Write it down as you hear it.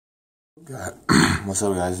God. What's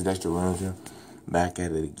up, guys? It's Dexter Williams here, back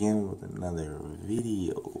at it again with another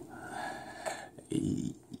video.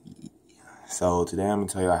 So today I'm gonna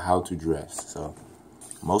tell you how to dress. So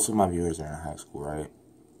most of my viewers are in high school, right?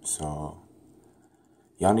 So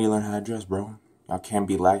y'all need to learn how to dress, bro. Y'all can't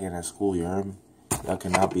be lacking at school, you heard me? Y'all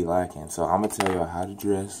cannot be lacking. So I'm gonna tell you how to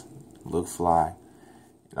dress, look fly,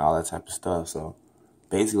 and all that type of stuff. So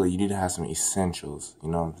basically, you need to have some essentials. You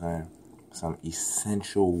know what I'm saying? Some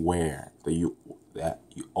essential wear that you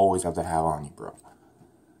always have to have on you, bro.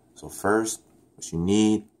 So first, what you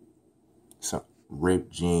need, some ripped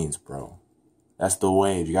jeans, bro. That's the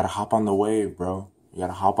wave. You gotta hop on the wave, bro. You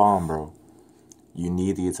gotta hop on, bro. You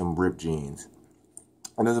need to get some ripped jeans.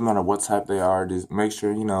 It doesn't matter what type they are. Just make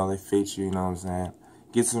sure they fit you. You know what I'm saying?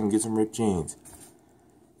 Get some ripped jeans.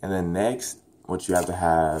 And then next, what you have to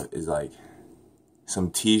have is like some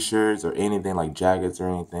t-shirts or anything, like jackets or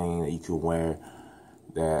anything that you could wear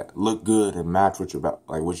that look good and match what you're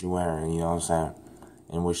wearing, you know what I'm saying?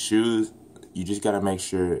 And with shoes, you just gotta make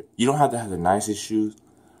sure you don't have to have the nicest shoes,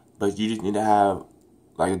 but you just need to have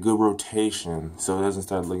like a good rotation so it doesn't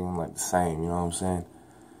start looking like the same, you know what I'm saying?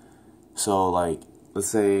 So like, let's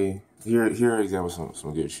say here are examples of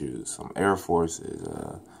some good shoes. Some Air Forces,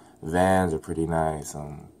 Vans are pretty nice.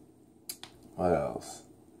 What else?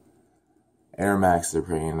 Air Maxes are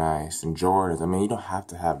pretty nice. And Jordans. I mean, you don't have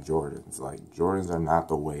to have Jordans. Like, Jordans are not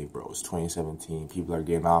the way, bro. It's 2017. People are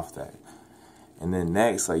getting off that. And then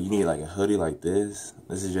next, like, you need, like, a hoodie like this.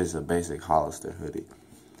 This is just a basic Hollister hoodie.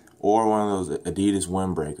 Or one of those Adidas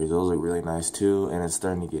windbreakers. Those look really nice, too. And it's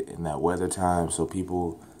starting to get in that weather time. So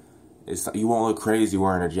people, you won't look crazy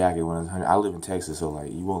wearing a jacket when it's 100. I live in Texas, so,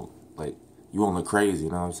 like, you won't look crazy.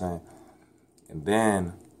 You know what I'm saying? And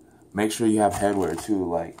then make sure you have headwear, too.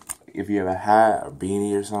 Like, if you have a hat or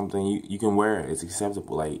beanie or something, you can wear it. It's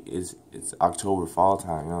acceptable. Like, it's October, fall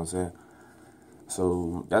time, you know what I'm saying?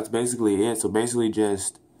 So that's basically it. So basically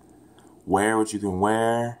just wear what you can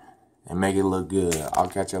wear and make it look good. I'll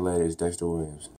catch you later. It's Dexter Williams.